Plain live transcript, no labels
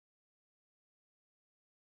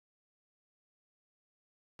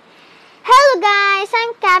Hello guys,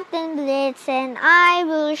 I'm Captain Blitz and I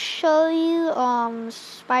will show you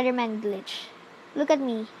Spider-Man glitch. Look at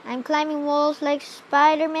me. I'm climbing walls like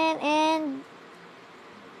Spider-Man and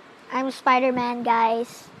I'm Spider-Man,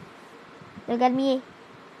 guys. Look at me.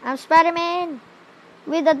 I'm Spider-Man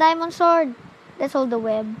with a diamond sword. That's all the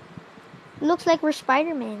web. Looks like we're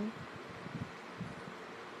Spider-Man.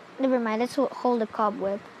 Never mind, let's hold the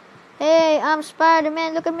cobweb. Hey, I'm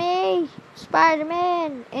Spider-Man, look at me!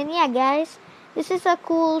 Spider-Man! And yeah, guys, this is a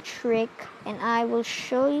cool trick, and I will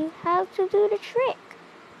show you how to do the trick.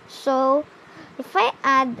 So, if I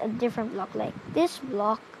add a different block, like this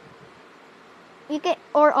block,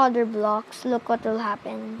 or other blocks, look what will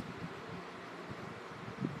happen.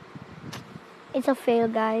 It's a fail,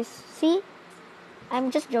 guys. See? I'm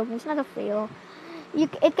just joking, it's not a fail.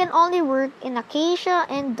 It can only work in acacia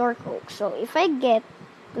and dark oak. So, if I get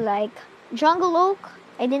like jungle oak,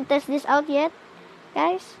 I didn't test this out yet,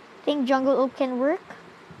 guys. Think jungle oak can work?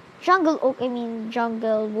 Jungle oak, I mean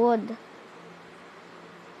jungle wood.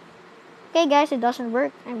 Okay, guys, it doesn't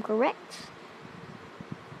work. I'm correct.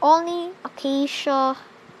 Only acacia,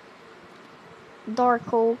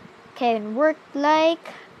 dark oak can work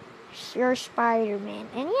like your Spider-Man.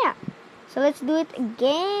 And yeah, so let's do it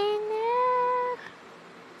again.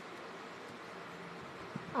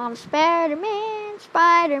 I'm Spider-Man,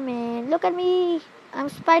 Spider-Man, look at me, I'm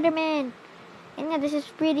Spider-Man. And yeah, this is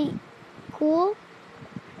pretty cool.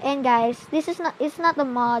 And guys, it's not a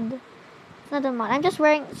mod. It's not a mod. I'm just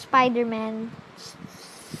wearing Spider-Man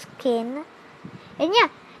skin. And yeah,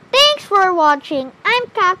 thanks for watching. I'm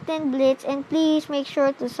Captain Blitz, and please make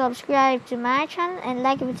sure to subscribe to my channel and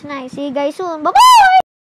like if it's nice. See you guys soon. Bye-bye!